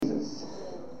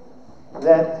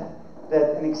that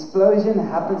an explosion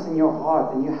happens in your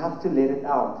heart and you have to let it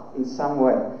out in some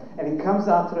way. And it comes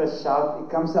out through a shout, it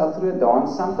comes out through a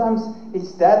dance. Sometimes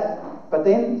it's that, but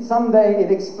then someday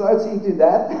it explodes into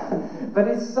that. But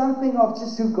it's something of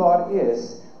just who God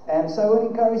is. And so I would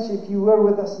encourage you, if you were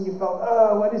with us and you felt,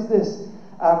 oh, what is this?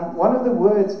 One of the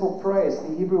words for praise,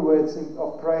 the Hebrew words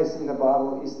of praise in the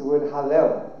Bible is the word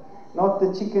hallel. Not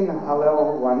the chicken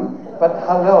halal one, but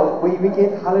hallel. We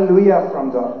get hallelujah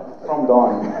from Don.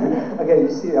 Okay,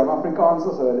 you see, I'm Afrikaans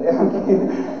also there. Okay.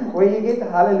 Where you get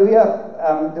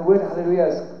hallelujah, the word hallelujah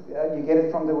is, you get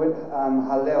it from the word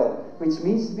hallel, which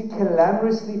means to be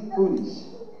calamorously foolish.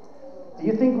 Do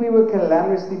you think we were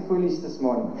calamorously foolish this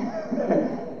morning?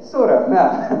 Sort of,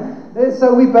 no.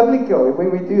 So we're biblical when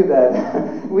we do that.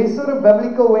 We're sort of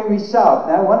biblical when we shout.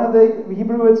 Now, one of the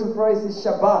Hebrew words for praise is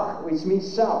shabach, which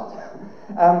means shout.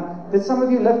 Did some of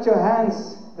you lift your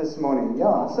hands this morning?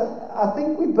 Yeah. So I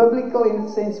think we're biblical in a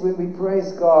sense when we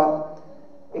praise God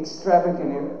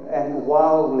extravagantly and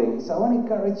wildly. So I want to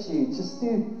encourage you just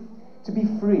to be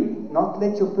free, not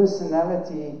let your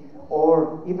personality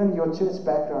or even your church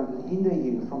background hinder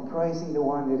you from praising the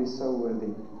one that is so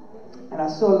worthy. And I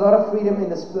saw a lot of freedom in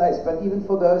this place, but even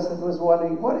for those that was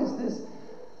wondering, what is this?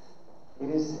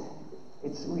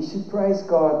 We should praise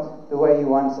God the way He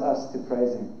wants us to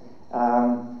praise Him.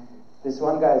 This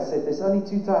one guy said, there's only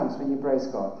 2 times when you praise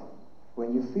God.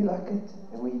 When you feel like it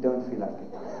and when you don't feel like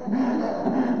it.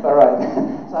 All right.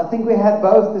 So I think we had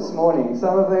both this morning.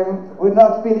 Some of them were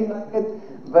not feeling like it,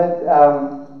 but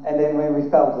and then when we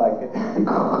felt like it.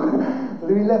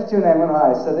 We left your name on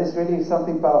high. So there's really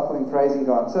something powerful in praising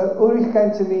God. So Ulrich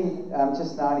came to me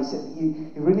just now and he said he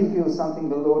really feels something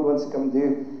the Lord wants to come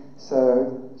do.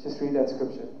 So just read that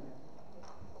scripture.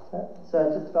 So I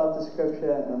just felt the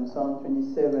scripture, Psalm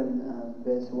 27,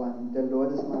 verse 1. The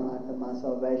Lord is my life and my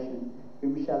salvation.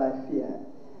 Whom shall I fear?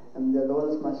 And the Lord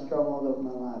is my stronghold of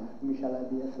my life. Whom shall I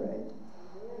be afraid?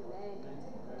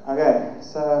 Okay,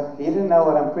 so he didn't know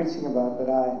what I'm preaching about, but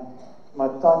my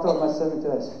title of my sermon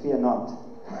today is Fear Not.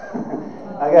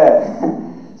 Okay,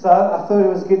 so I thought it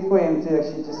was good for him to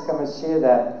actually just come and share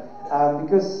that.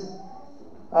 Because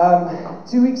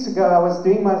 2 weeks ago I was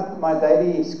doing my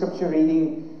daily scripture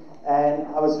reading, and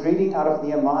I was reading out of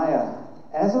Nehemiah.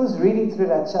 As I was reading through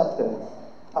that chapter,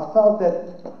 I felt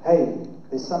that, hey,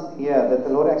 there's something here that the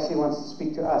Lord actually wants to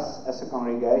speak to us as a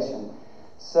congregation.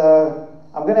 So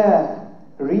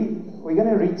we're going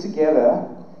to read together,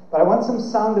 but I want some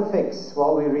sound effects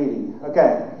while we're reading.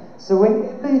 Okay, so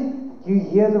whenever you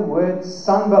hear the word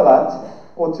Sanballat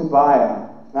or Tobiah,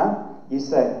 you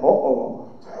say, uh-oh.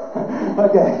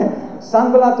 Okay,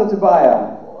 Sanballat or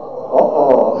Tobiah?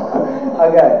 Uh-oh.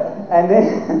 Okay, and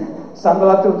then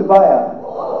Sanballat or Tobiah?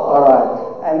 All right.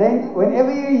 And then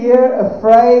whenever you hear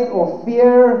afraid or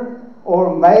fear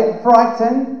or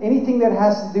frightened, anything that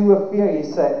has to do with fear, you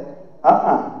say,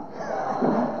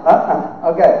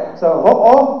 Okay, so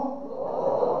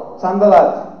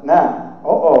Sanballat,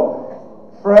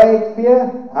 afraid, fear,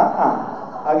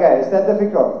 Okay, is that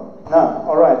difficult? No.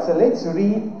 All right, so let's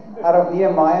read out of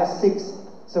Nehemiah 6.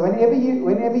 So whenever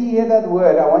you hear that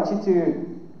word, I want you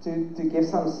to give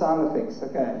some sound effects.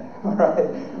 Okay, all right.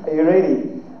 Are you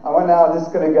ready? I wonder how this is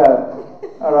going to go.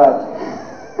 All right.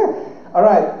 All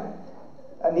right.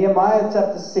 Nehemiah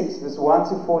chapter 6, verse 1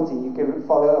 to 14. You can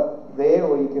follow up there,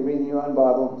 or you can read in your own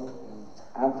Bible.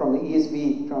 I'm from the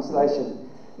ESV translation.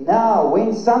 Now,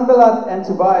 when Sanballat and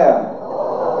Tobiah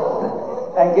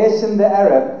and Geshem the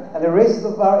Arab and the rest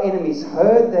of our enemies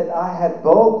heard that I had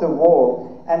built the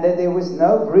wall and that there was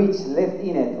no breach left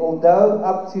in it, although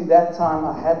up to that time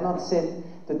I had not set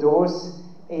the doors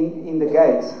in the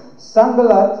gates,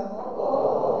 Sanballat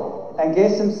and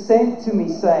Geshem sent to me,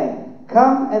 saying,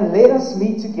 come and let us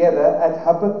meet together at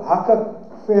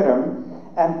Hakaphirim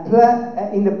and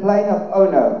in the plain of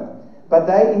Ono. But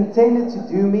they intended to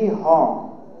do me harm.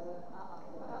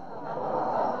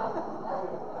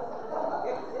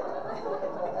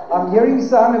 I'm hearing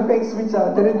sound effects which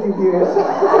I didn't give you.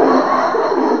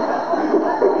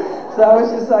 So I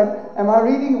was just like, am I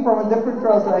reading from a different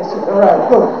translation? All right,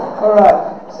 cool. All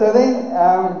right. So then,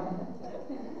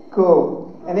 cool.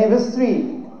 And then verse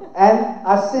 3.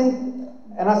 I sent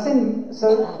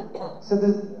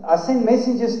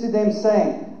messengers to them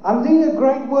saying, I'm doing a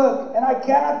great work and I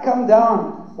cannot come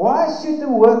down. Why should the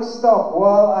work stop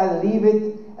while I leave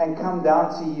it and come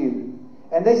down to you?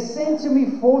 And they sent to me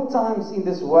 4 times in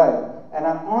this way, and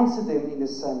I answered them in the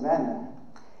same manner.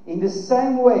 In the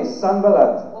same way,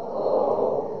 Sanballat,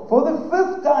 for the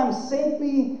 5th time sent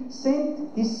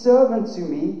his servant to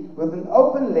me with an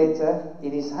open letter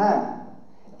in his hand.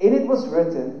 In it was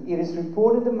written, it is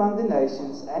reported among the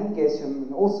nations, and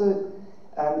Geshem also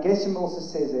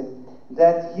says it,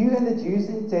 that you and the Jews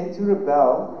intend to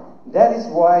rebel. That is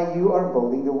why you are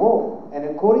building the wall. And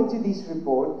according to this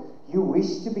report, you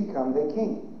wish to become their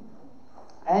king.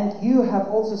 And you have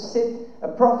also set a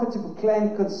prophet to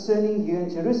proclaim concerning you in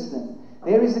Jerusalem.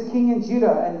 There is a king in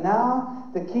Judah, and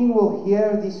now the king will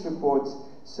hear these reports.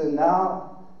 So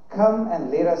now come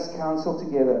and let us counsel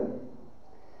together.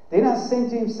 Then I sent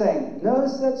to him, saying, no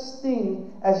such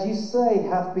thing as you say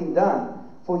hath been done,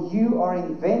 for you are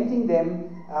inventing them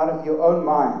out of your own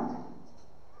mind.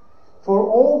 For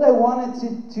all they wanted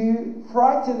to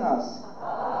frighten us,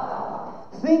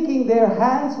 thinking their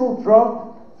hands will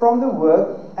drop from the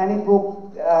work, and it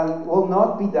will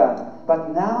not be done.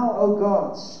 But now, O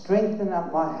God, strengthen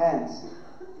up my hands.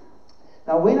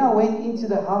 Now when I went into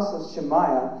the house of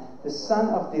Shemaiah, the son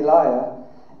of Deliah,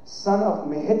 son of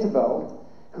Mehetabel,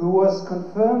 who was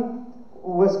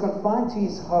confined to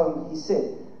his home, he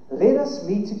said, let us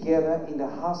meet together in the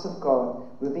house of God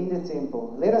within the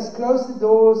temple. Let us close the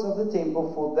doors of the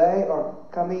temple, for they are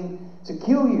coming to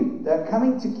kill you. They are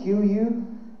coming to kill you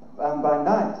by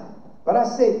night. But I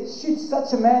said, should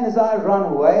such a man as I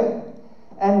run away?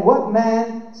 And what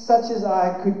man such as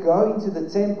I could go into the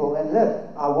temple and live?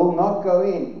 I will not go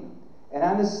in. And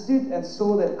I understood and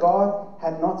saw that God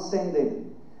had not sent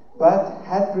them, but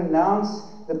had pronounced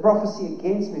the prophecy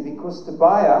against me, because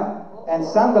Tobiah and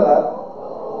Sanballat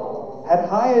had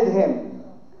hired him.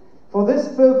 For this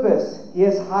purpose he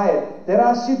has hired, that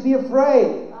I should be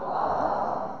afraid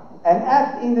and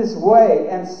act in this way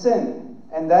and sin,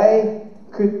 and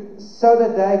so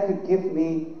that they could give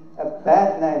me a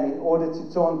bad name in order to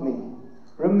taunt me.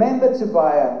 Remember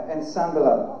Tobiah and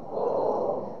Sanballat.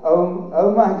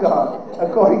 Oh my God,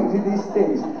 according to these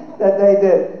things that they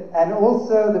did, and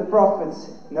also the prophetess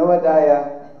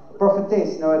Noadiah,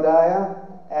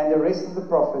 and the rest of the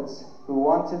prophets who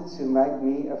wanted to make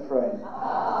me afraid.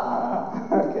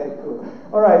 Okay, cool.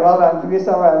 All right, well done. Give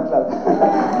yourself a hand clap.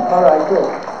 All right, cool.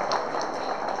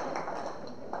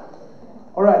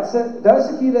 All right, so those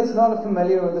of you that's not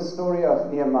familiar with the story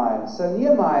of Nehemiah. So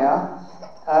Nehemiah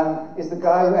is the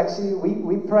guy who actually,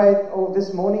 we prayed,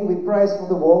 this morning we prayed for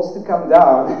the walls to come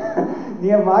down.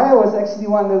 Nehemiah was actually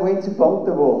one that went to build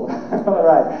the wall. All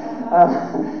right.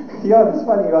 Yeah, it's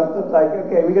funny. I thought like,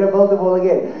 okay, we're going to build the wall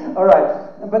again. All right.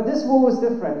 But this wall was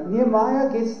different.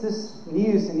 Nehemiah gets this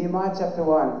news in Nehemiah chapter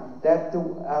 1 that,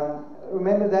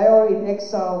 remember, they are in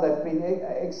exile. They've been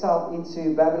exiled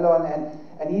into Babylon,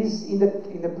 and he's in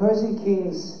the Persian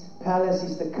king's palace.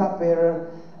 He's the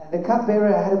cupbearer. And the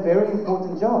cupbearer had a very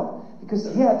important job,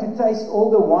 because he had to taste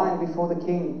all the wine before the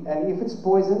king. And if it's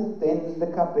poisoned, then the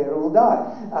cupbearer will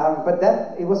die. But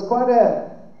it was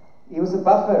he was a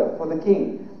buffer for the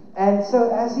king. And so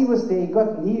as he was there, he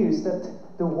got news that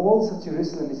the walls of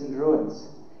Jerusalem is in ruins,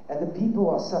 and the people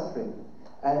are suffering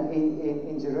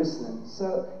in Jerusalem.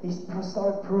 So he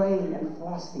started praying and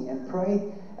fasting and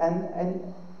prayed. And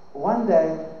one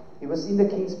day, he was in the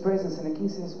king's presence, and the king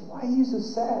says, why are you so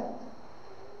sad?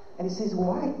 And he says,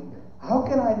 why? How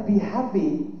can I be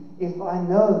happy if I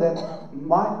know that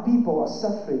my people are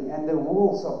suffering and the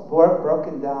walls are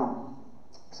broken down?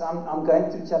 So I'm going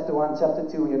through chapter 1, chapter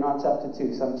 2. We're not chapter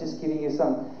 2, so I'm just giving you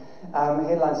some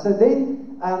headlines. So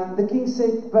then the king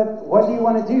said, but what do you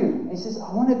want to do? And he says,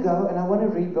 I want to go and I want to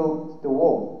rebuild the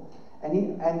wall.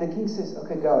 And the king says,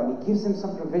 okay, go. And he gives him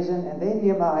some provision. And then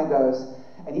Nehemiah goes,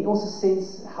 and he also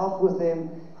sends help with them.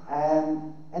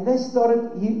 And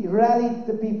he rallied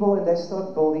the people, and they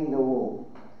start building the wall.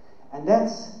 And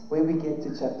that's where we get to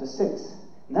chapter 6.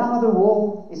 Now the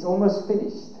wall is almost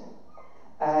finished.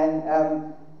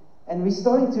 And we're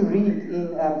starting to read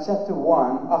in chapter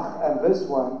 1, verse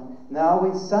 1. Now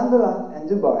when Sanballat and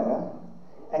Tobiah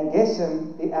and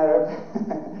Geshem the Arab,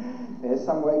 there's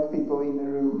some wake people in the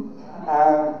room.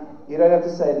 You don't have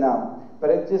to say it now.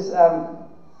 But it just,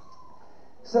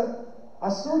 so I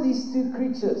saw these two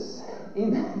creatures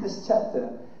in this chapter,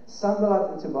 Sanballat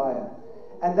and Tobiah.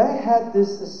 And they had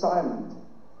this assignment.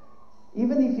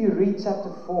 Even if you read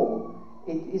chapter 4,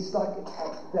 it's like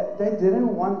they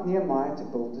didn't want Nehemiah to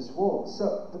build this wall.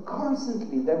 So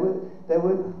constantly they were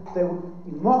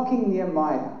mocking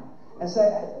Nehemiah and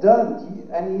say, don't.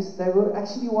 And they were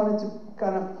actually wanted to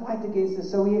kind of fight against it.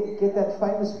 So we get that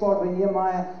famous part where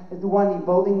Nehemiah, the one he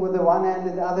building with the one hand,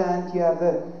 and the other hand you have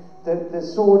the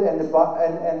sword, and the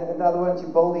other one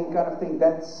you're building, kind of thing.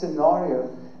 That scenario,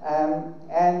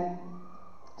 and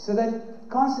so they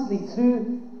constantly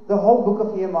through the whole book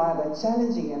of Nehemiah, they're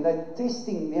challenging and they're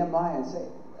testing Nehemiah and say,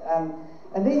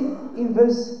 and then in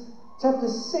chapter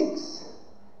 6,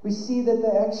 we see that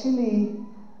they actually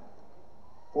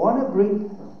they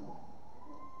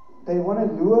want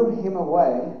to lure him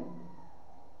away.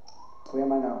 Where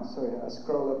am I now? Sorry, I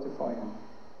scrolled up too far here.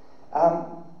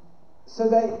 So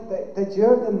they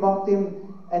jeered and mocked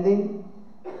him, and then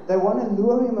they want to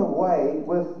lure him away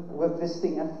with this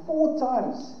thing. And 4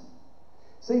 times.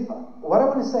 So what I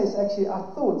want to say is actually, I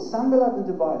thought Sanballat and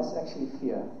Tobiah is actually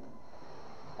fear.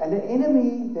 And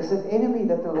there's an enemy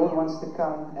that the Lord wants to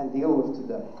come and deal with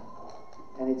today.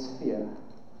 And it's fear.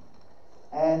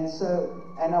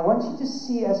 And I want you to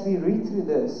see as we read through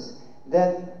this,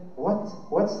 that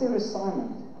what's their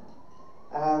assignment?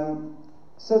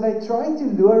 So they try to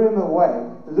lure him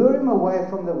away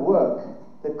from the work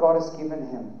that God has given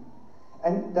him.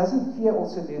 And doesn't fear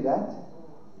also do that?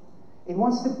 It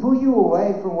wants to pull you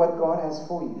away from what God has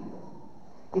for you.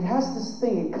 It has this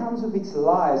thing, it comes with its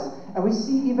lies. And we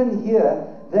see even here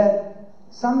that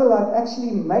Sanballat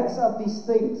actually makes up these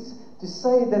things to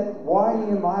say that why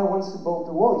Nehemiah wants to build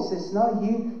the wall. He says, no,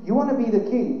 you want to be the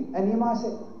king. And Nehemiah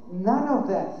said, none of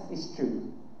that is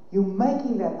true. You're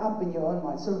making that up in your own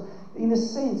mind. So in a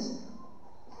sense,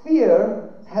 fear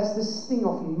has this thing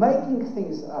of making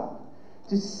things up.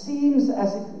 It seems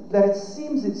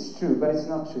it's true, but it's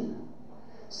not true.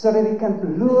 So that it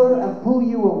can lure and pull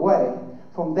you away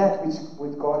from that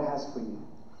which God has for you.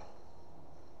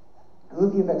 Who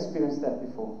of you have experienced that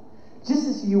before? Just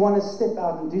as you want to step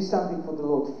out and do something for the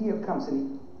Lord, fear comes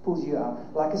and he pulls you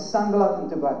out. Like a Sanballat and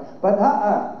Tobiah. But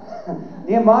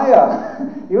Nehemiah,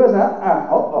 he was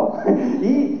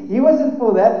he wasn't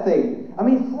for that thing. I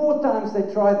mean, 4 times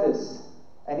they tried this.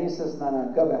 And he says,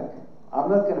 no, go back. I'm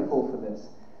not going to fall for this.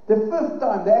 The 5th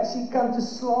time, they actually come to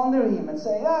slander him and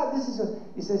say,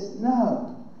 he says,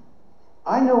 no.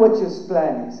 I know what your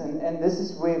plan is. And this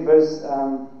is where verse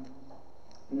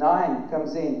 9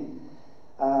 comes in.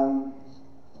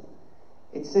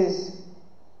 It says,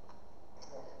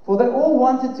 for they all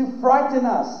wanted to frighten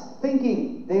us,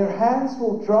 thinking their hands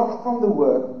will drop from the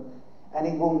work and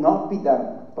it will not be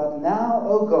done. But now,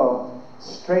 O God,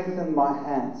 strengthen my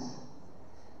hands.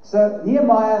 So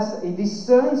Nehemiah, he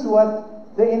discerns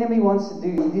what the enemy wants to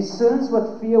do. He discerns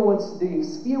what fear wants to do.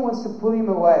 Fear wants to pull him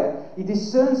away. He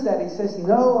discerns that. He says,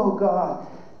 no, O God.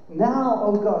 Now,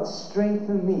 O God,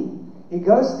 strengthen me. He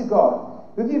goes to God.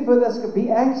 With you further scripture, be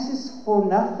anxious for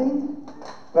nothing,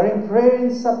 but in prayer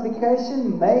and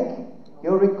supplication, make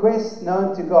your request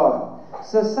known to God.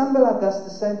 So Sanballat does the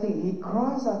same thing. He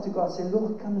cries out to God, say,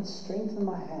 Lord, come and strengthen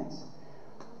my hands.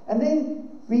 And then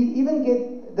we even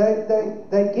get,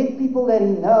 they get people that he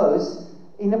knows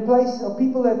in a place of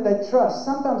people that they trust.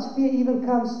 Sometimes fear even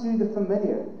comes through the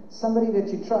familiar. Somebody that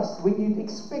you trust, when you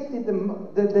expected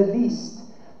the least.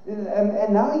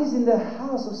 And now he's in the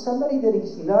house of somebody that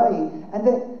he's knowing. And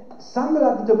that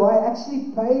Sanballat and Tobiah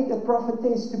actually paid a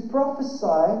prophetess to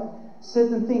prophesy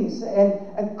certain things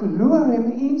and lure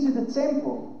him into the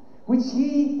temple, which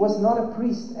he was not a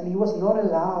priest and he was not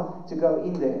allowed to go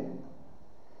in there.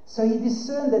 So he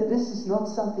discerned that this is not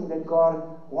something that God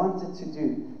wanted to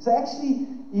do. So actually,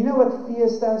 you know what fear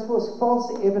stands for? It's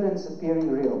false evidence appearing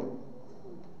real.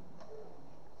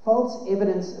 False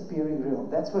evidence appearing real.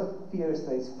 That's what fear is.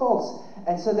 It's false.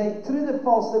 And so through the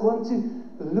false, they want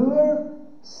to lure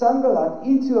Sanballat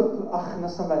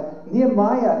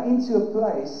Nehemiah into a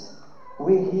place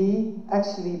where he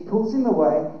actually pulls him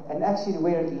away and actually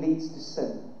where it leads to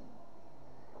sin.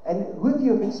 And with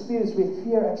your experience where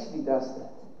fear actually does that.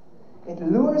 It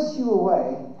lures you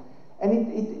away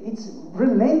and it's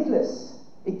relentless.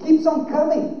 It keeps on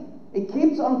coming. It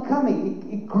keeps on coming.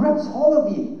 It grips hold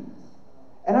of you.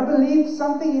 And I believe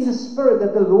something in the spirit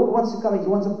that the Lord wants to come. He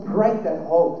wants to break that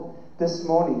hold this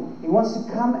morning. He wants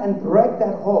to come and break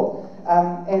that hold.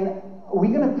 And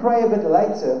we're going to pray a bit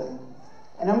later.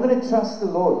 And I'm going to trust the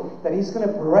Lord that He's going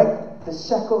to break the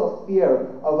shackle of fear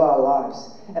of our lives.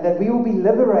 And that we will be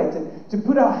liberated to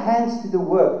put our hands to the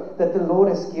work that the Lord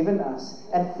has given us.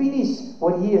 And finish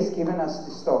what He has given us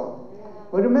to start.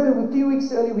 Well, remember a few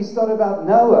weeks earlier we started about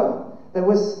Noah. That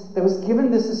was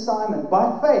given this assignment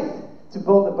by faith to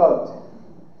build a boat.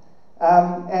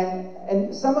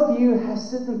 And some of you have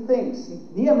certain things.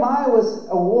 Nehemiah was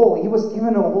a wall. He was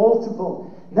given a wall to build.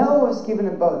 Noah was given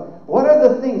a boat. What are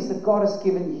the things that God has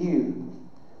given you?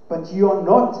 But you are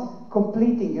not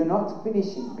completing. You're not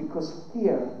finishing because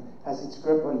fear has its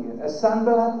grip on you. A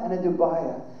Sanballat and a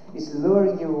Tobiah is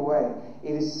luring you away.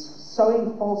 It is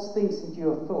sowing false things into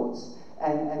your thoughts.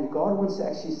 And God wants to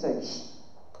actually say, shh.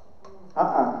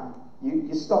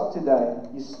 You stop today.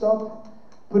 You stop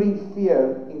putting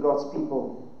fear in God's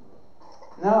people.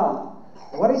 Now,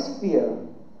 what is fear?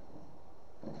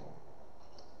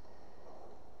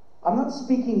 I'm not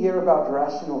speaking here about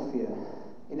rational fear.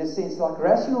 In a sense, like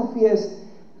rational fear is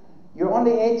You're on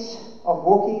the edge of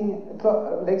walking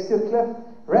next to a cliff.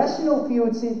 Rational fear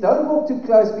would say, don't walk too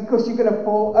close because you're going to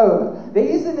fall over. There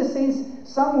is, in a sense,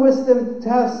 some wisdom to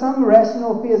have some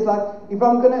rational fears, like if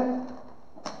I'm going to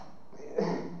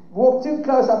walk too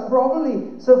close,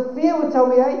 so fear would tell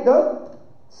me, hey, don't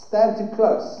stand too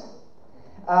close.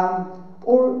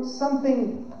 Or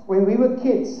something, when we were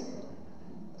kids,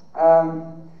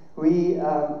 we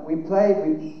played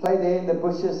there in the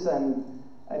bushes and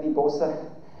Ibosa,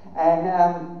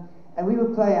 and we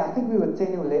were playing. I think we were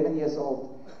 10 or 11 years old,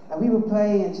 and we were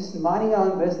playing and just minding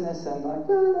our own business and like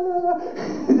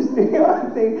just doing our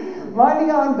own thing,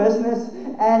 minding our own business.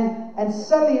 And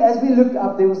suddenly, as we looked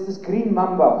up, there was this green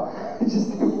mamba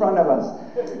just in front of us.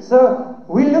 So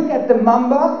we looked at the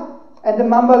mamba, and the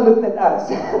mamba looked at us.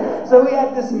 So we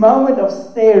had this moment of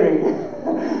staring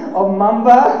of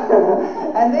mamba,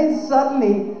 and then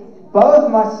suddenly, both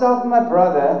myself and my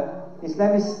brother, his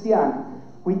name is Stian,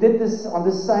 we did this on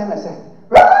the same. I said,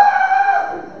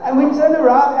 and we turned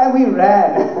around and we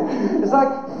ran. It's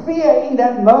like fear in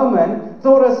that moment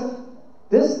told us,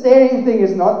 this staring thing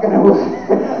is not going to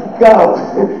go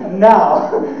now.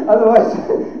 Otherwise,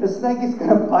 the snake is going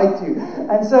to bite you.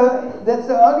 And so that's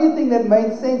the only thing that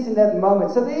made sense in that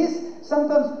moment. So there is,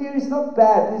 sometimes fear is not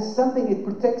bad. It's something, it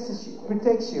protects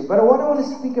you. But what I want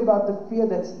to speak about the fear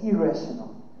that's irrational.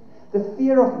 The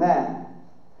fear of man.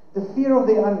 The fear of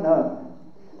the unknown.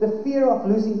 The fear of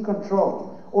losing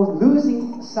control. Or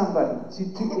losing somebody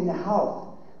in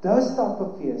health. Those type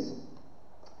of fears.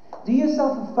 Do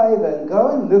yourself a favor and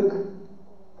go and look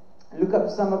up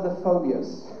some of the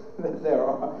phobias that there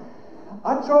are.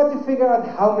 I tried to figure out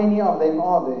how many of them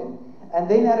are there. And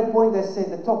then at a point they said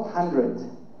the top 100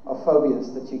 of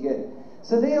phobias that you get.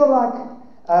 So they are like,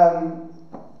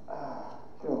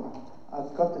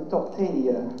 I've got the top 10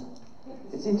 here.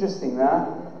 It's interesting, huh?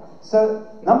 So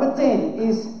number 10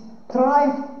 is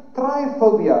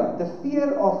tryphobia, the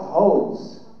fear of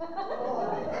holes.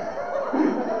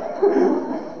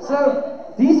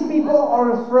 So these people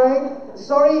are afraid.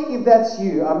 Sorry if that's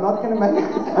you. I'm not going to make it.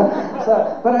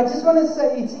 But I just want to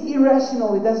say it's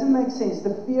irrational. It doesn't make sense.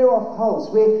 The fear of holes,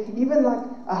 where even like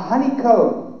a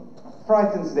honeycomb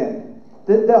frightens them.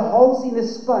 The holes in a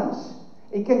sponge.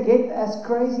 It can get as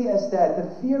crazy as that. The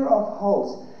fear of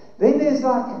holes. Then there's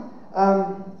like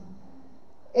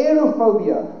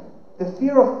aerophobia, the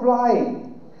fear of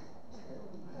flying.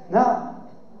 Now,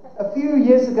 a few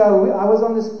years ago, I was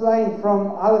on this plane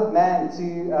from Isle of Man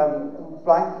to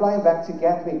flying back to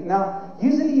Gatwick. Now,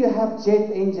 usually you have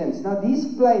jet engines. Now, these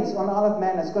planes on Isle of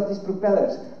Man has got these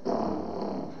propellers.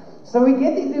 So we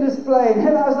get into this plane,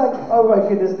 and I was like, oh my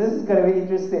goodness, this is going to be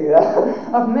interesting.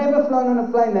 I've never flown on a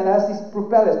plane that has these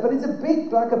propellers, but it's a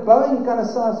big, like a Boeing kind of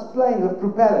sized plane with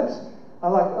propellers.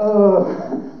 I'm like, oh.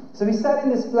 So we sat in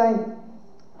this plane,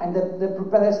 and the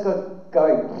propellers got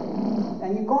going.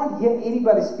 And you can't hear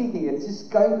anybody speaking. It's just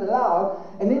going loud.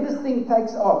 And then this thing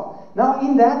takes off. Now,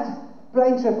 in that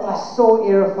plane trip, I saw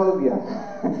aerophobia.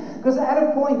 Because at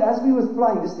a point, as we were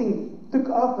flying, this thing took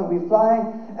off and we were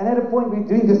flying. And at a point, we were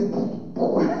doing this.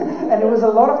 And there was a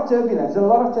lot of turbulence.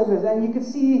 And you could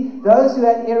see those who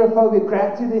had aerophobia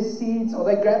grab to their seats, or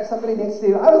they grabbed somebody next to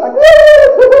them. I was like,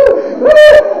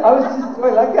 I was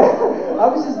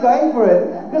just going for it.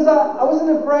 Because I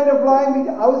wasn't afraid of flying.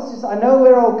 I know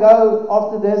where I'll go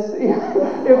after this. If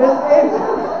this ends.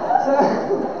 So,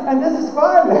 and this is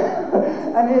fun.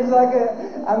 And it's like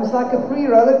a free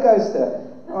roller coaster.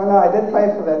 Oh no, I didn't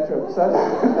pay for that trip, so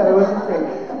it wasn't free.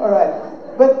 All right,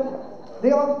 but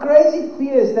there are crazy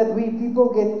fears that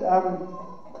people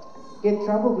get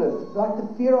troubled with, like the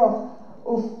fear of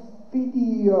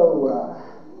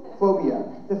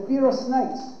ophidiophobia, the fear of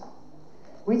snakes.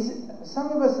 Which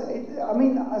some of us,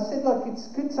 I said like it's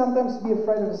good sometimes to be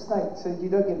afraid of a snake so you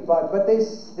don't get bite. But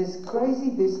there's this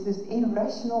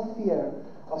irrational fear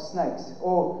of snakes,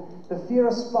 or the fear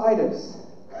of spiders.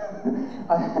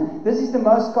 This is the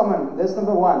most common. That's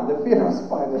number one, the fear of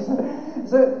spiders.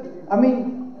 So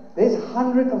there's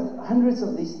hundreds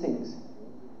of these things.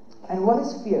 And what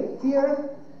is fear? Fear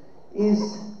is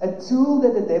a tool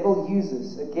that the devil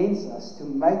uses against us to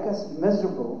make us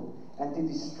miserable and to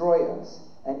destroy us,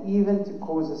 and even to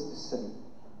cause us to sin.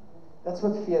 That's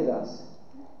what fear does.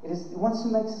 It wants to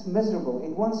make us miserable.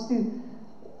 It wants to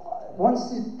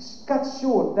cut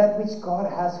short that which God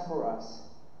has for us.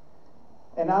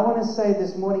 And I want to say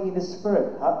this morning in the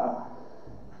Spirit, I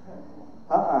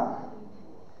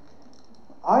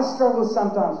struggle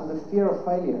sometimes with the fear of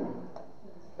failure.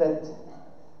 That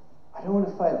I don't want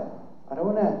to fail. I don't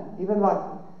want to, even like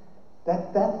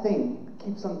that thing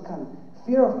keeps on coming.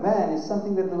 Fear of man is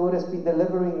something that the Lord has been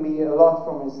delivering me a lot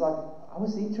from. It's like, I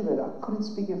was the introvert. I couldn't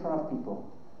speak in front of people.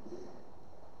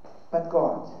 But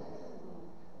God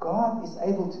is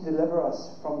able to deliver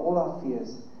us from all our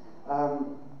fears.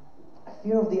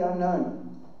 Fear of the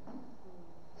unknown.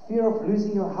 Fear of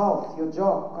losing your health, your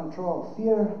job, control.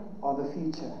 Fear of the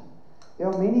future. There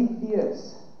are many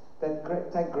fears that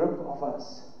take grip of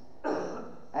us.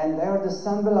 And they are the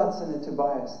Sanballats and the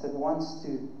Tobias that wants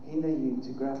to hinder you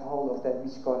to grab hold of that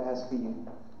which God has for you.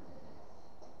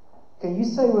 Can you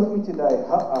say with me today,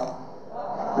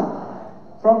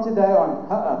 from today on,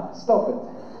 stop it.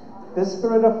 This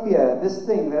spirit of fear, this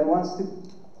thing that wants to,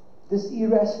 this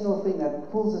irrational thing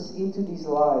that pulls us into these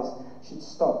lies should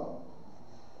stop.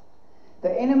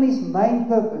 The enemy's main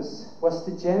purpose was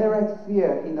to generate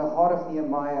fear in the heart of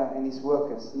Nehemiah and his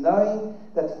workers, knowing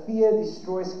that fear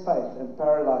destroys faith and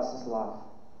paralyzes life.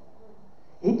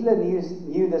 Hitler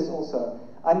knew this also.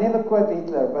 I never quote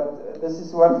Hitler, but this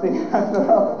is one thing I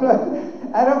forgot to quote.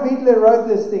 Adolf Hitler wrote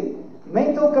this thing: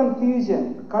 mental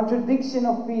confusion, contradiction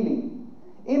of feeling,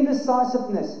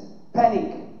 indecisiveness,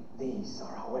 panic. These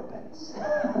are our weapons.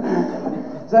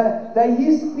 So they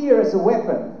use fear as a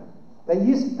weapon. They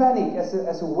use panic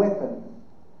as a weapon.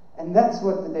 And that's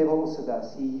what the devil also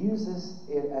does. He uses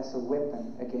it as a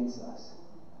weapon against us.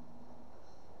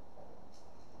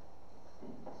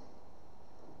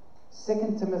 2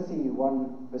 Timothy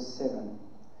 1 verse 7.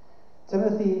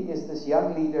 Timothy is this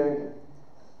young leader.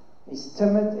 He's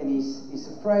timid and he's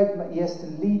afraid. He has to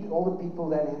lead all the people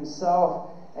than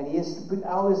himself. And he has to put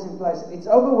elders in place. It's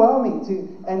overwhelming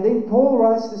too. And then Paul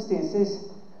writes this thing and says,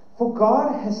 "For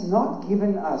God has not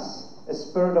given us a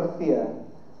spirit of fear,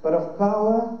 but of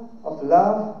power, of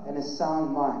love, and a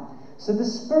sound mind." So the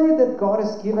spirit that God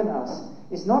has given us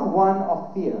is not one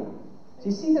of fear. Do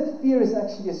you see that fear is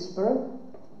actually a spirit?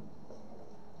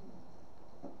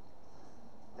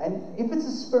 And if it's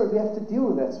a spirit, we have to deal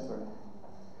with that spirit.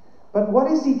 But what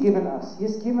has He given us? He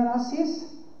has given us His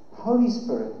Holy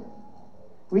Spirit,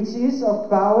 which is of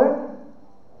power,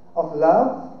 of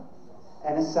love,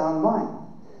 and a sound mind.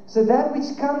 So that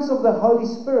which comes of the Holy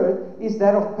Spirit is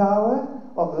that of power,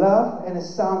 of love, and a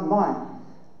sound mind.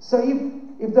 So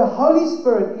if the Holy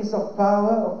Spirit is of power,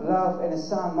 of love, and a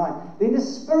sound mind, then the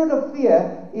spirit of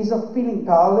fear is of feeling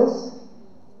powerless,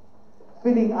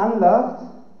 feeling unloved,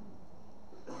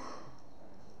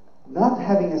 not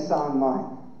having a sound mind.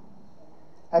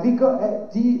 Have you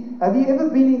ever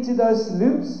been into those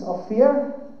loops of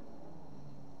fear?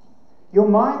 Your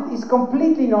mind is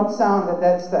completely not sound at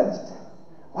that stage.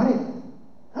 What if?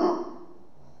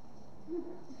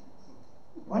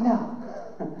 What now?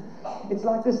 It's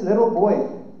like this little boy.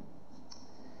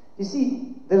 You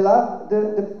see, the love,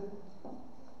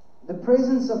 the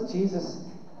presence of Jesus.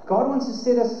 God wants to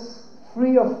set us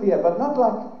free of fear, but not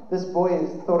like this boy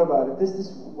thought about it.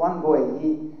 This one boy,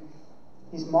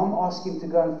 his mom asked him to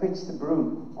go and fetch the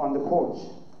broom on the porch.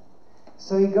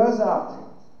 So he goes out.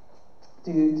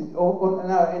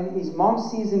 And his mom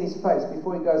sees in his face,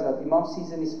 before he goes out, the mom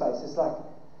sees in his face, it's like,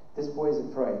 this boy is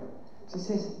afraid. She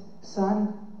says,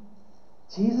 "Son,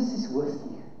 Jesus is with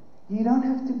you. You don't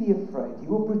have to be afraid. He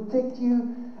will protect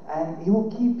you and He will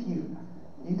keep you.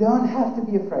 You don't have to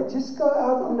be afraid. Just go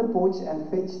out on the porch and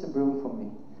fetch the broom for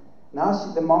me." Now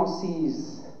the mom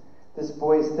sees this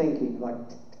boy is thinking, like,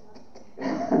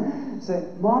 so,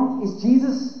 "Mom, is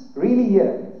Jesus really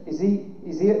here? Is he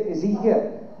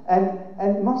here?"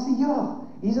 And mom said, "Yeah,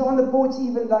 He's on the porch,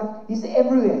 even like He's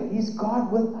everywhere. He's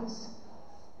God with us."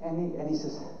 And he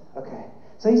says, "Okay."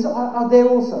 So He's out there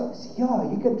also. He says,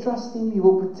 "Yeah, you can trust Him. He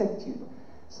will protect you."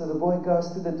 So the boy goes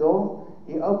to the door.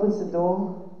 He opens the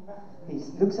door. He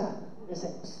looks out. He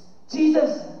says,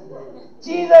 "Jesus,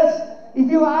 Jesus, if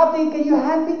you're out there, can you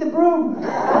hand me the broom?"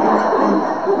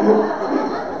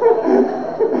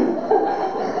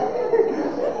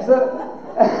 So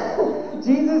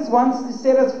Jesus wants to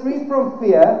set us free from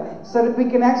fear so that we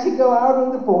can actually go out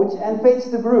on the porch and fetch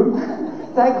the broom.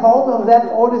 Take hold of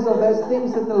that orders of those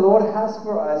things that the Lord has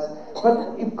for us.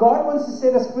 But if God wants to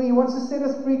set us free, He wants to set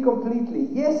us free completely.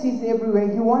 Yes, He's everywhere.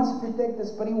 He wants to protect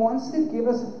us, but He wants to give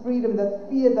us a freedom that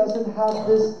fear doesn't have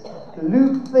this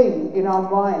loop thing in our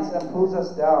minds and pulls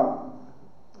us down.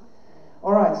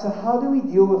 Alright, so how do we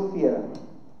deal with fear?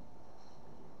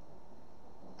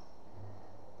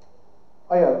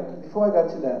 Oh yeah, before I go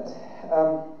to that,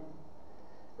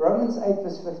 Romans 8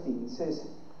 verse 15 says,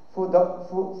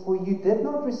 For you did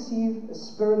not receive a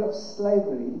spirit of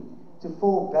slavery to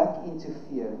fall back into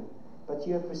fear, but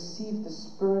you have received the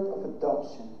spirit of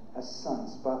adoption as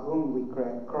sons, by whom we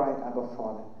cry, Abba,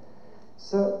 Father.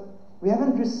 So, we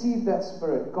haven't received that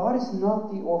spirit. God is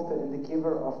not the author and the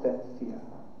giver of that fear.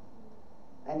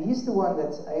 And He's the one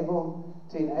that's able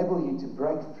to enable you to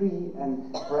break free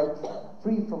and break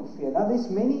free from fear. Now, there's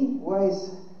many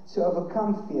ways to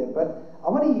overcome fear, but I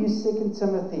want to use 2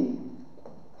 Timothy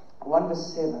 1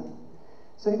 verse 7.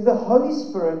 So if the Holy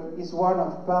Spirit is one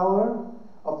of power,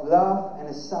 of love, and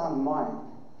a sound mind,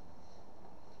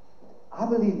 I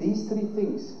believe these three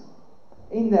things,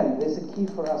 in them, there's a key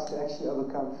for us to actually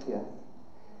overcome fear.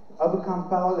 Overcome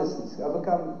powerlessness,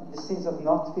 overcome the sense of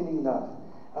not feeling love,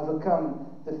 overcome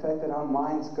the fact that our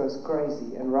minds goes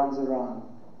crazy and runs around.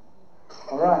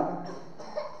 Alright,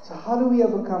 so how do we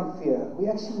overcome fear? We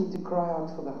actually need to cry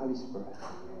out for the Holy Spirit.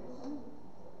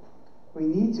 We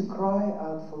need to cry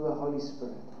out for the Holy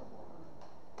Spirit.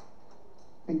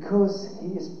 Because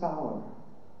He is power.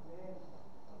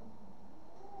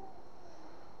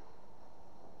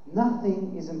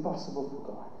 Nothing is impossible for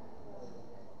God.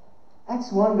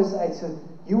 Acts 1 verse 8 says,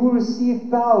 you will receive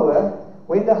power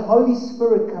when the Holy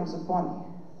Spirit comes upon you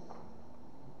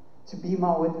to be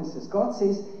my witnesses. God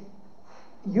says,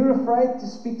 you're afraid to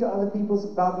speak to other people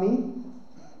about me?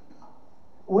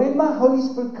 When my Holy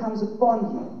Spirit comes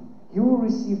upon you, you will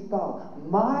receive power.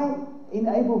 My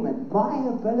enablement, my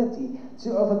ability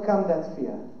to overcome that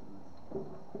fear.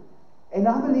 And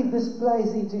I believe this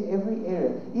plays into every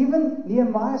area. Even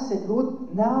Nehemiah said,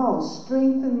 Lord, now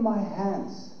strengthen my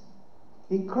hands.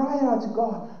 He cried out to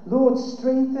God, Lord,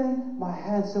 strengthen my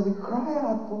hands. So we cry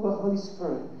out for the Holy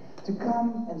Spirit to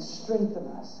come and strengthen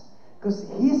us. Because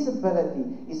His ability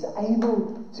is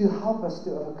able to help us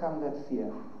to overcome that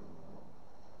fear.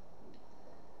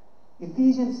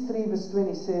 Ephesians 3 verse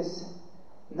 20 says,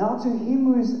 now to Him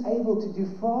who is able to do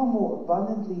far more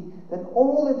abundantly than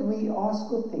all that we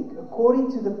ask or think,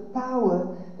 according to the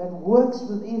power that works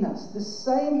within us. The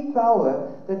same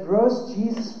power that rose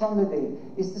Jesus from the dead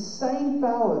is the same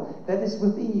power that is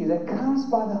within you, that comes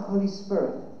by the Holy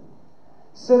Spirit.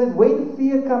 So that when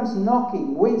fear comes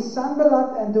knocking, when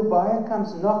Sanballat and Tobiah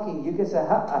comes knocking, you can say,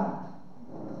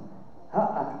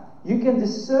 You can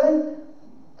discern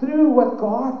through what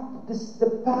God,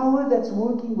 the power that's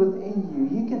working within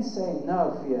you. You can say,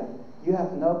 no, fear, you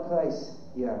have no place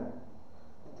here.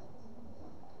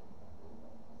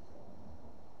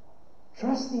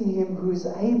 Trusting Him who is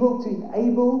able to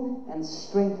enable and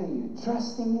strengthen you.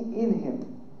 Trusting in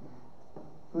Him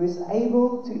who is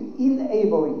able to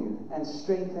enable you and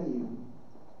strengthen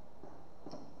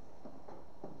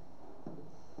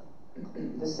you.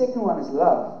 The second one is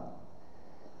love.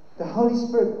 The Holy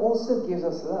Spirit also gives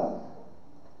us love.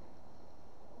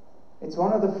 It's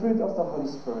one of the fruit of the Holy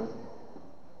Spirit.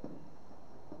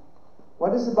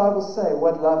 What does the Bible say?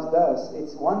 What love does?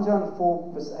 It's 1 John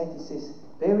 4 verse 8. It says,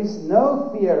 there is no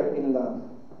fear in love,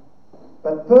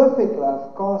 but perfect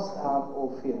love casts out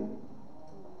all fear.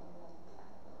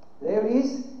 There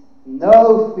is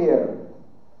no fear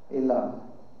in love.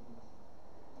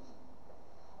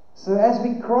 So as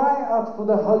we cry out for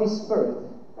the Holy Spirit,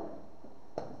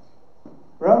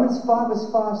 Romans 5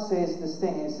 verse 5 says this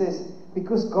thing. It says,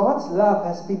 because God's love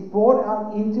has been poured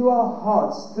out into our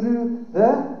hearts through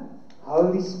the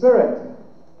Holy Spirit.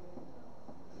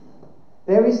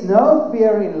 There is no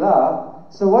fear in love.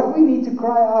 So what we need to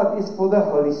cry out is for the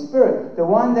Holy Spirit, the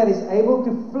one that is able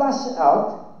to flush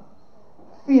out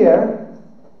fear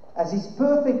as His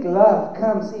perfect love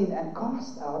comes in and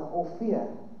casts out all fear.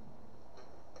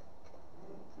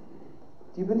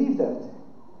 Do you believe that?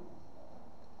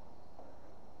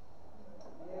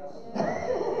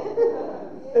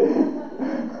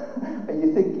 Are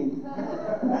you thinking?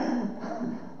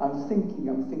 I'm thinking.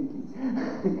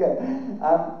 Okay.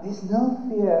 There's no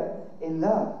fear in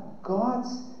love.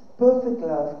 God's perfect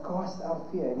love casts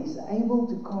out fear. And He's able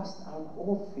to cast out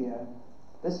all fear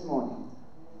this morning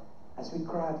as we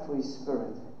cry out for His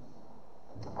Spirit.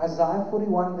 Isaiah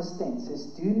 41 verse 10 says,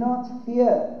 do not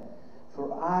fear,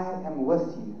 for I am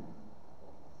with you.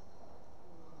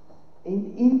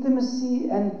 In intimacy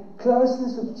and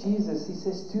closeness with Jesus, He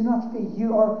says, do not fear.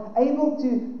 You are able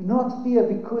to not fear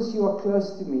because you are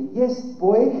close to me. Yes,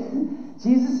 boy,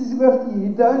 Jesus is with you.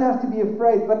 You don't have to be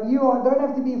afraid. But you don't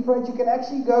have to be afraid. You can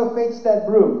actually go fetch that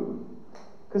broom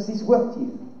because He's with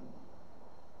you.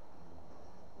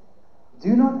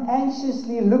 Do not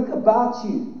anxiously look about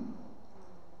you.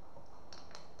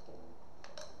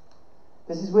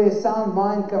 This is where a sound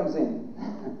mind comes in.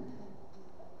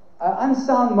 An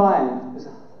unsound mind is,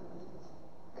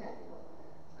 okay,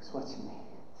 who's watching me?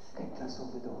 Okay, close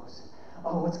all the doors.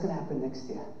 Oh, what's going to happen next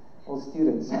year? All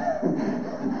students.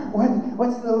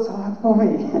 What's the Lord's heart for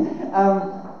me?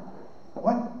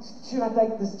 What should I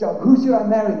take this job? Who should I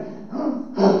marry?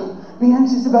 Be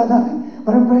anxious about nothing,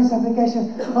 but embrace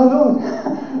application. Oh Lord.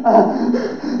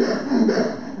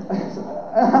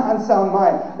 unsound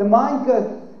mind. The mind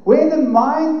goes, where the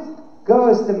mind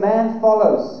goes, the man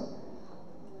follows.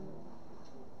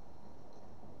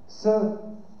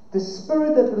 So, the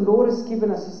spirit that the Lord has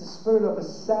given us is the spirit of a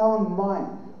sound mind.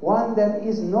 One that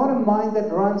is not a mind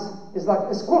that runs, is like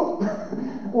a squirrel.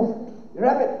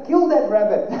 Rabbit, kill that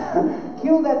rabbit.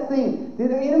 Kill that thing. The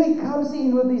enemy comes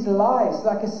in with these lies,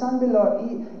 like a Sanballat.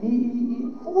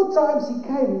 He 4 times he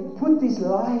came, put these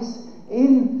lies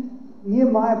in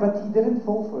Nehemiah, but he didn't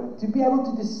fall for it. To be able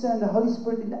to discern, the Holy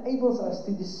Spirit enables us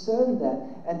to discern that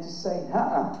and to say,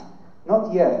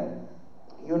 not here.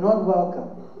 You're not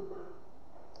welcome.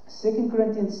 2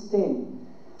 Corinthians 10,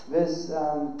 verse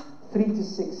 3 to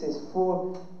 6 says,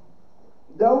 For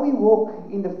though we walk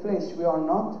in the flesh, we are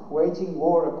not waging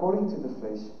war according to the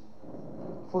flesh.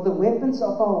 For the weapons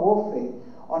of our warfare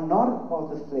are not of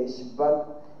the flesh,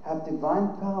 but have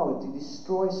divine power to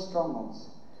destroy strongholds.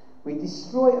 We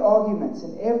destroy arguments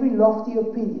and every lofty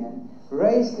opinion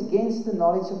raised against the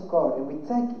knowledge of God, and we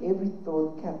take every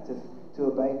thought captive to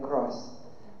obey Christ,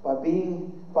 by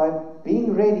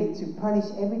being ready to punish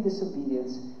every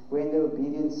disobedience when your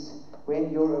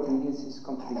obedience is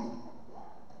complete.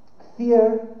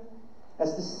 Fear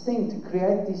has this thing to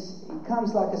create this. It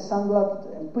comes like a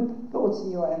sunblock and put thoughts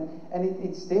in you, and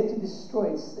it's there to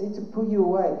destroy. It's there to pull you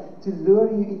away, to lure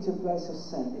you into a place of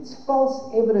sin. It's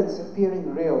false evidence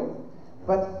appearing real.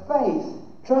 But faith,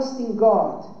 trusting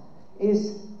God,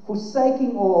 is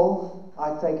forsaking all,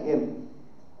 I take Him.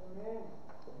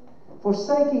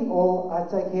 Forsaking all, I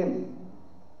take Him.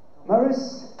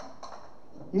 Maurice,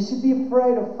 you should be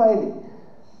afraid of failing.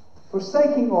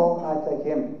 Forsaking all, I take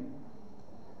Him.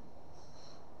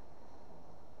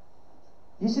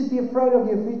 You should be afraid of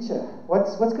your future.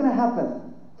 What's going to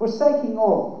happen? Forsaking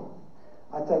all,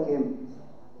 I take Him.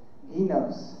 He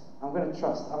knows. I'm going to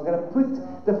trust. I'm going to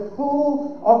put the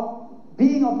full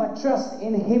being of my trust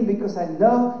in Him, because I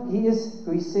know He is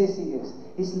who He says He is.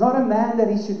 He's not a man that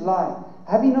He should lie.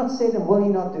 Have He not said, and will He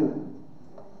not do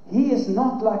it? He is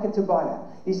not like a Tobiah.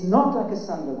 He's not like a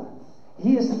Sanballat.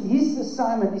 His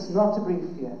assignment is not to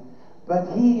bring fear,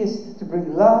 but He is to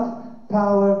bring love,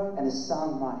 power, and a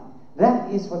sound mind.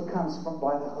 That is what comes from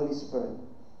by the Holy Spirit.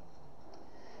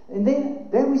 And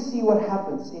then we see what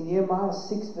happens in Nehemiah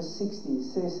 6 verse 16. It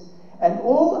says, and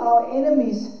all our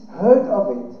enemies heard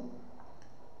of it.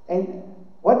 And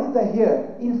what did they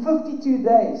hear? In 52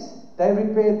 days, they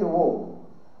repaired the wall.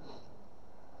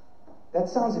 That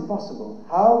sounds impossible.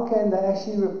 How can they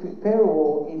actually repair a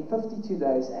wall in 52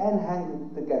 days and hang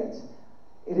the gates?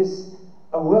 It is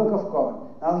a work of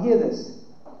God. Now hear this.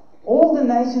 All the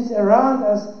nations around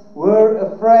us were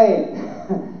afraid.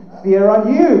 Fear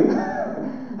on you.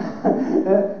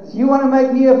 You want to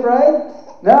make me afraid?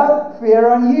 No, fear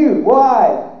on you.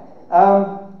 Why?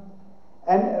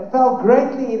 And fell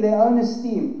greatly in their own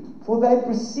esteem, for they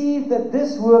perceived that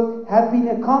this work had been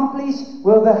accomplished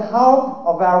with the help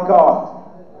of our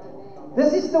God.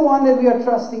 This is the one that we are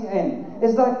trusting in.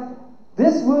 It's like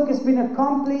this work has been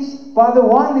accomplished by the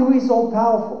one who is all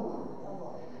powerful.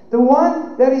 The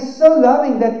one that is so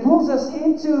loving, that pulls us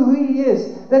into who He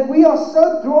is, that we are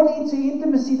so drawn into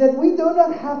intimacy that we do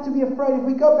not have to be afraid. If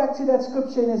we go back to that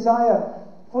scripture in Isaiah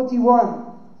 41,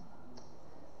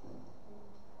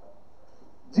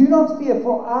 do not fear,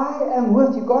 for I am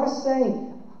with you. God is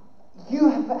saying, you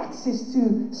have access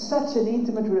to such an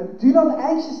intimate relationship. Do not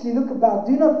anxiously look about.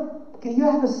 You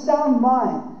have a sound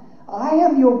mind. I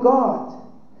am your God.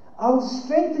 I will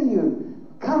strengthen you.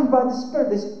 Come by the Spirit.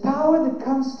 There's power that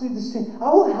comes through the Spirit.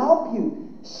 I will help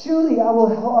you. Surely I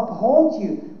will uphold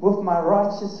you with my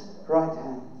righteous right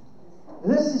hand.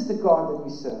 This is the God that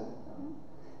we serve.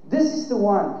 This is the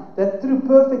one that through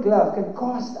perfect love can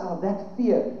cast out that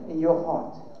fear in your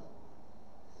heart.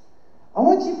 I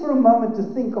want you for a moment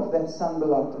to think of that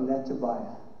Sanballat and that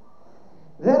Tobiah.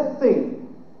 That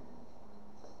thing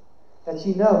that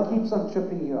you know keeps on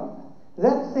tripping you up.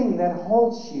 That thing that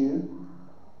holds you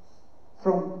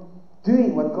from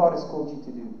doing what God has called you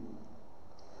to do.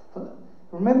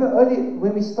 Remember earlier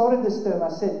when we started this term, I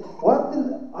said,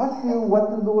 I feel what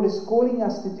the Lord is calling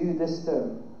us to do this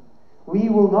term, we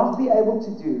will not be able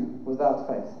to do without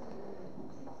faith.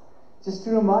 Just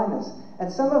to remind us.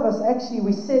 And some of us actually,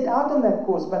 we set out on that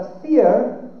course, but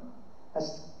fear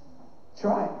has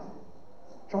tried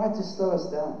to slow us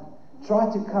down,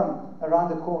 tried to come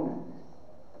around the corner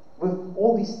with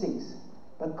all these things.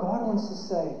 But God wants to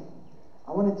say,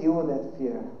 I want to deal with that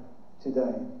fear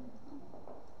today.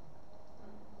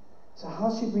 So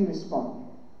how should we respond?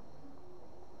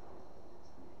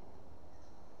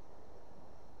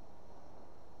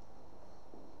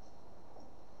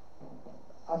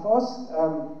 I've asked,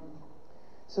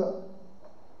 so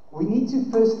we need to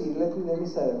firstly, let me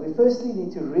say that, we firstly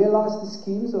need to realize the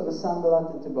schemes of the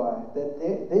Sanballat and Tobiah,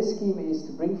 that their scheme is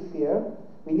to bring fear.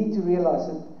 We need to realize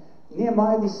it.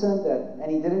 Nehemiah discerned that, and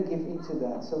he didn't give in to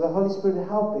that. So the Holy Spirit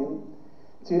helped him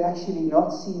to actually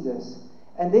not see this.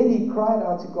 And then he cried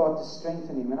out to God to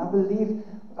strengthen him. And I believe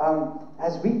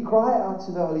as we cry out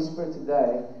to the Holy Spirit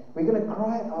today, we're going to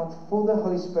cry out for the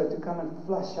Holy Spirit to come and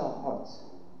flush our hearts.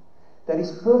 That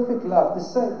His perfect love,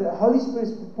 the Holy Spirit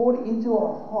is poured into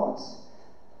our hearts.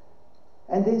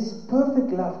 And this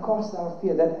perfect love casts out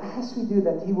fear. That as we do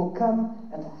that, He will come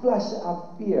and flush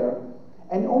out fear.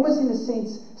 And almost in a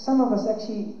sense, some of us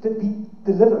actually could be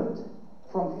delivered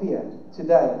from fear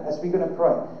today as we're going to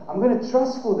pray. I'm going to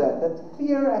trust for that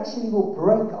fear actually will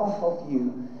break off of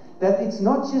you. That it's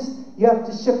not just you have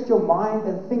to shift your mind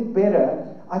and think better.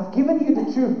 I've given you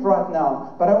the truth right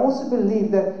now, but I also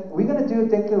believe that we're going to do a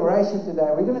declaration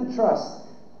today. We're going to trust.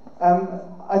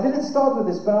 I didn't start with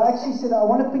this, but I actually said I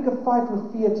want to pick a fight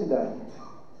with fear today.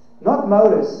 Not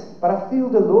motives, but I feel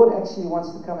the Lord actually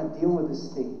wants to come and deal with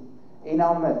this thing in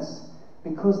our midst.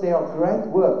 Because there are great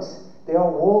works. There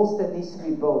are walls that needs to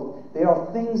be built. There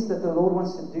are things that the Lord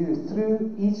wants to do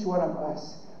through each one of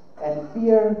us. And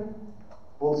fear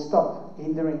will stop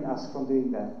hindering us from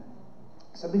doing that.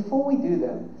 So before we do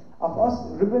that, I've asked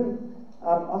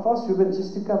Ruben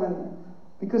just to come and,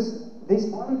 because there's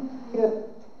one fear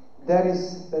that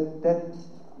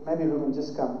maybe Ruben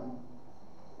just come.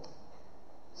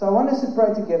 So I want us to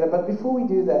pray together, but before we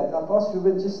do that, I've asked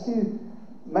Ruben just to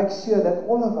make sure that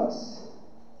all of us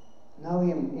know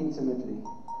Him intimately.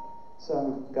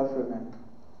 So go for it, man.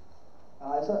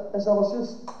 As I was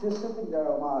just sitting there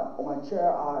on my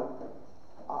chair, I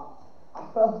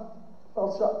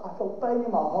felt pain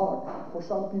in my heart for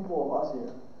some people of us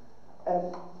here,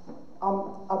 and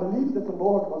I believe that the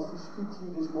Lord wants to speak to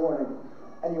you this morning,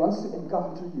 and He wants to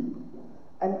encounter you.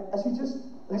 And let's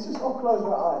just all close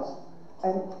our eyes,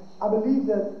 and I believe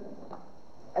that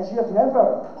as you have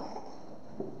never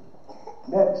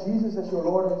met Jesus as your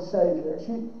Lord and Savior, as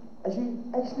you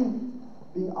actually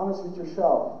being honest with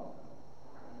yourself,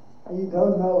 and you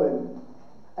don't know Him,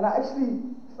 and I actually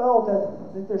felt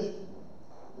that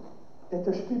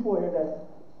there's people here that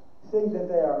think that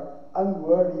they are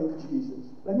unworthy of Jesus.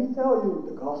 Let me tell you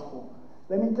the gospel.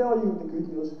 Let me tell you the good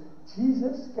news.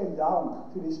 Jesus came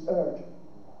down to this earth,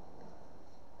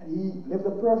 and He lived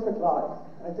a perfect life.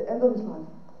 And at the end of His life,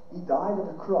 He died on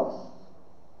a cross.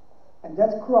 And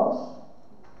that cross,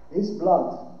 His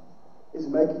blood, is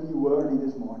making you worthy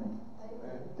this morning.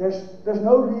 There's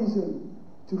no reason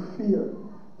to fear.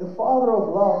 The Father of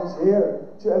love is here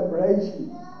to embrace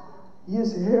you. He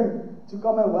is here to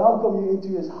come and welcome you into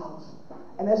His house.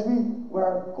 And as we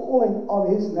were calling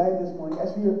on His name this morning,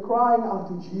 as we are crying out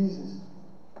to Jesus,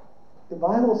 the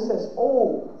Bible says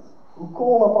all who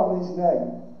call upon His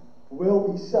name will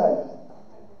be saved.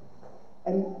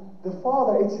 And the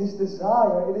Father, it's His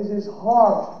desire, it is His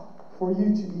heart for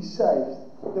you to be saved.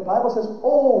 The Bible says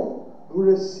all who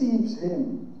receives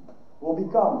Him will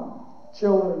become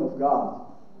children of God.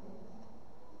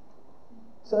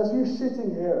 So as we're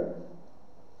sitting here,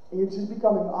 and you're just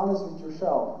becoming honest with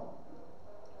yourself,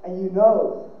 and you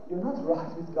know you're not right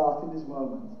with God in this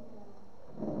moment,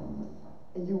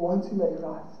 and you want to make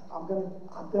right,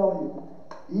 I'll tell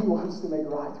you, He wants to make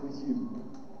right with you.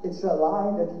 It's a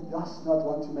lie that He does not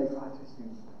want to make right with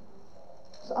you.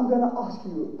 So I'm going to ask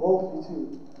you boldly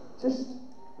to just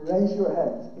raise your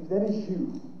hand if that is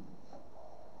you.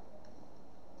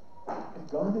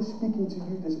 If God is speaking to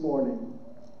you this morning,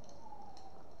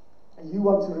 and you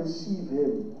want to receive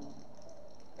Him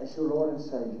as your Lord and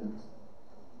Savior,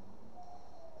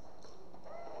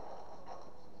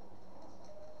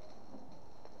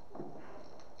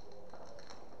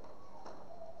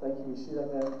 thank you. You see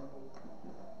that there?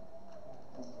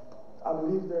 I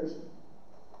believe there's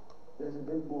a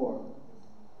bit more.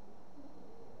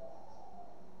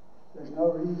 There's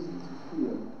no reason to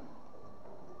fear.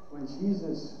 When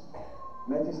Jesus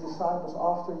met His disciples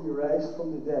after He raised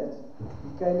from the dead,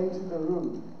 He came into the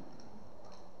room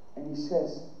and He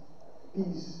says,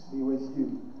 "Peace be with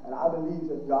you." And I believe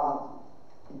that God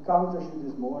encounters you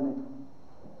this morning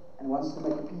and wants to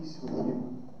make peace with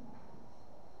you.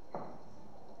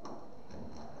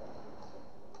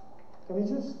 Can we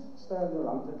just stand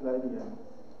around that lady here?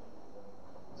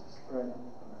 Just pray.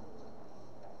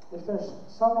 If there's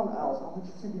someone else, I want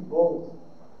you to be bold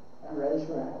and raise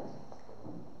your hand.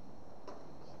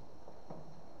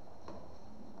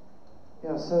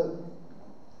 Yeah, so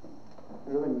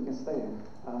Ruben, you can stay here.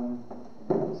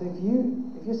 So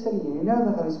if you're sitting here, you know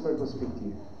the Holy Spirit will speak to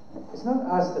you. It's not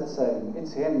us that's saving,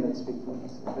 it's Him that's speaking.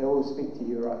 They will speak to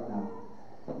you right now.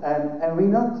 And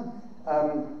we're not,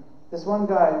 this one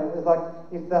guy, like,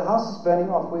 if the house is burning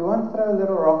off, we won't throw a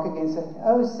little rock against it.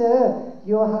 Oh, sir,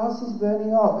 your house is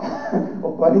burning off.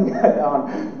 Or burning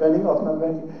down. Burning off, not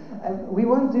burning. And we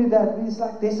won't do that. It's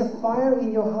like there's a fire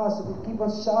in your house. We keep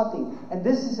on shouting. And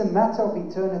this is a matter of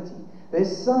eternity.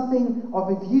 There's something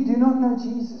of, if you do not know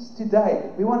Jesus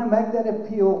today, we want to make that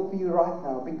appeal for you right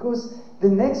now. Because the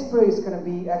next prayer is going to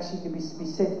be actually to be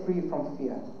set free from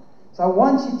fear. So I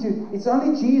want you to, it's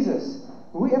only Jesus.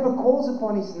 Whoever calls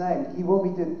upon His name, He will be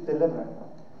delivered.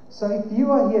 So if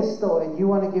you are here still and you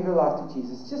want to give your life to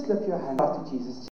Jesus, just lift your hand up to Jesus.